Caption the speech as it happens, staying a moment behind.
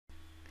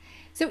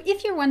So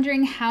if you're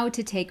wondering how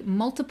to take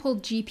multiple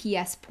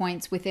GPS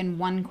points within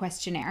one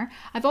questionnaire,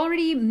 I've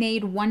already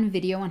made one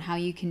video on how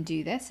you can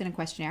do this in a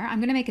questionnaire. I'm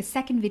going to make a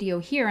second video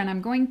here, and I'm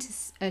going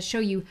to show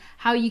you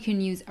how you can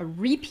use a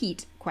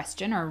repeat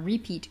question or a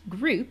repeat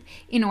group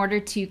in order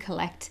to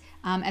collect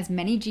as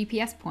many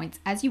GPS points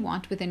as you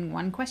want within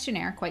one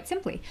questionnaire quite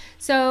simply.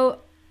 So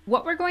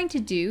what we're going to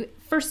do,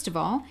 first of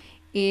all,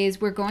 is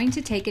we're going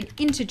to take an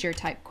integer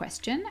type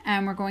question,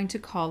 and we're going to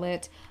call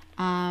it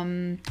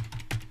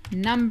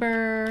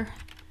number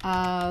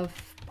of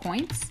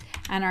points,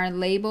 and our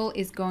label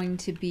is going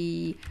to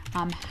be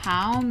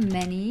how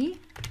many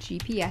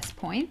GPS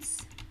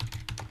points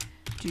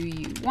do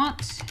you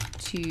want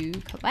to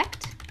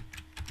collect?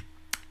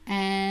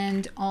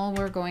 And all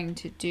we're going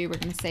to do, we're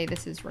going to say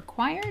this is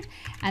required,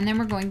 and then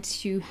we're going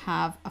to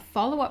have a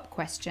follow-up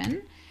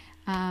question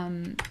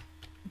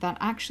that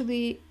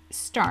actually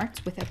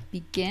starts with a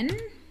begin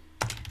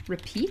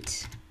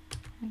repeat,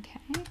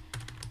 okay,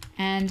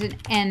 and an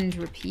end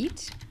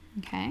repeat.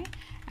 Okay,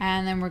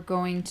 and then we're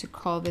going to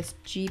call this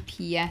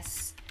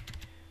GPS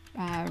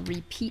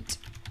repeat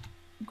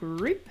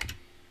group,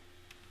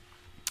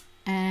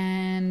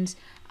 and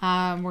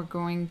we're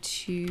going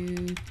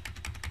to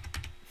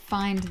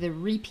find the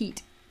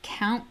repeat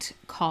count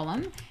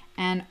column,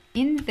 and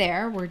in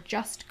there we're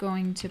just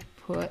going to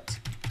put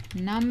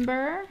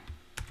number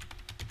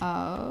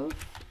of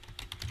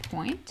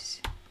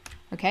points,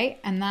 okay,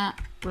 and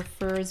that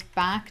refers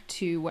back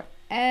to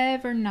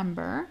whatever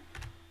number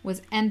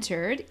was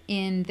entered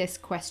in this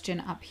question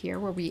up here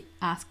where we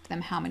asked them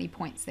how many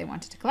points they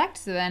wanted to collect.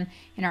 So then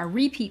in our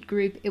repeat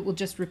group, it will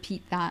just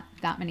repeat that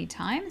many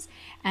times.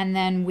 And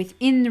then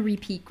within the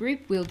repeat group,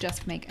 we'll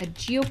just make a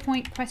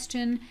geopoint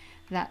question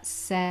that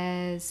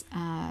says,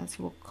 so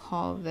we'll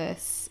call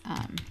this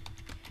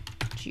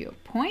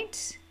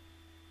geopoint.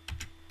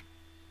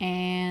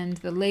 And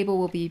the label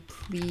will be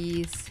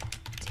please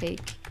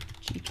take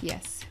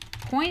GPS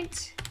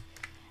point.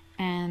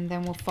 And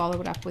then we'll follow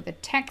it up with a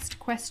text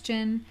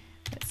question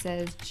that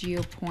says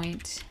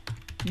geopoint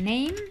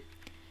name.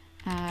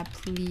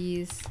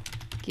 Please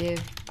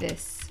give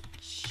this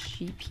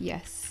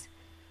GPS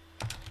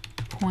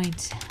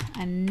point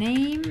a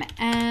name.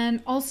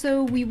 And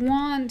also we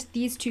want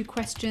these two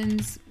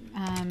questions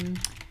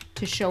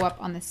to show up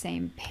on the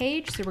same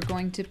page. So we're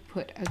going to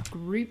put a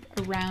group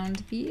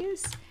around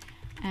these,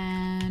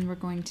 and we're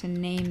going to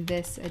name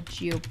this a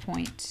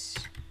geopoint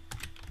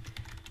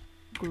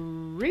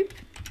group.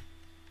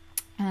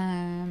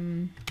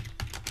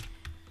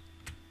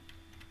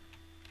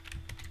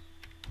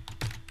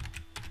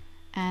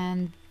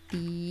 And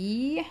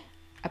the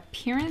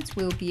appearance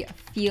will be a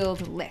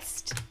field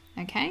list.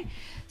 Okay,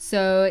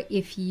 so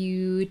if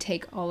you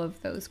take all of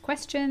those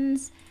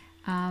questions,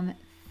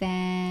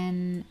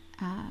 then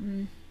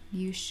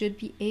you should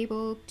be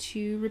able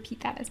to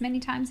repeat that as many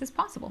times as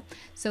possible.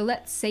 So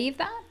let's save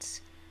that.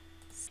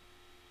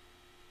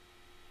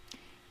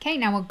 Okay,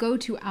 now we'll go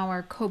to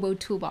our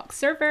KoboToolbox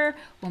server.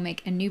 We'll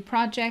make a new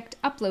project,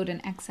 upload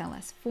an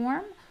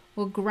XLSForm.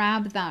 We'll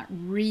grab that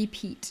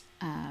repeat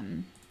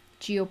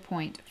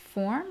geopoint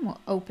form.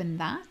 We'll open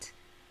that.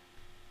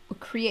 We'll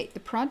create the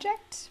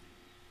project,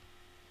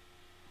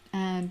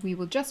 and we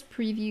will just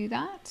preview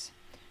that.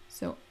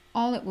 So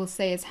all it will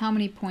say is how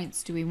many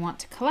points do we want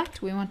to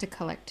collect? We want to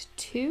collect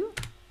 2.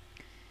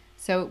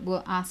 So it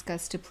will ask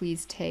us to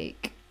please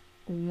take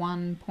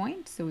 1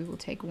 point. So we will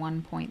take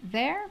 1 point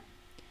there.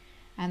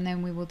 And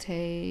then we will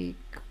take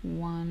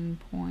 1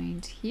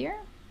 point here.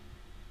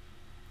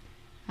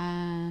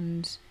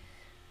 And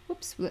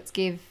whoops, let's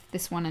give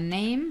this one a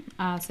name.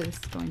 So this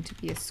is going to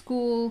be a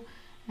school,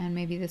 and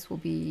maybe this will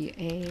be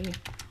a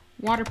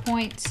water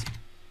point.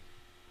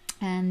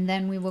 And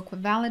then we will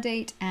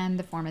validate, and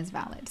the form is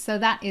valid. So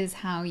that is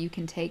how you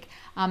can take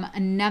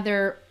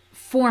another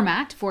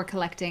format for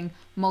collecting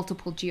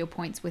multiple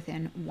geopoints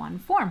within one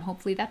form.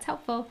 Hopefully that's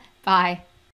helpful. Bye.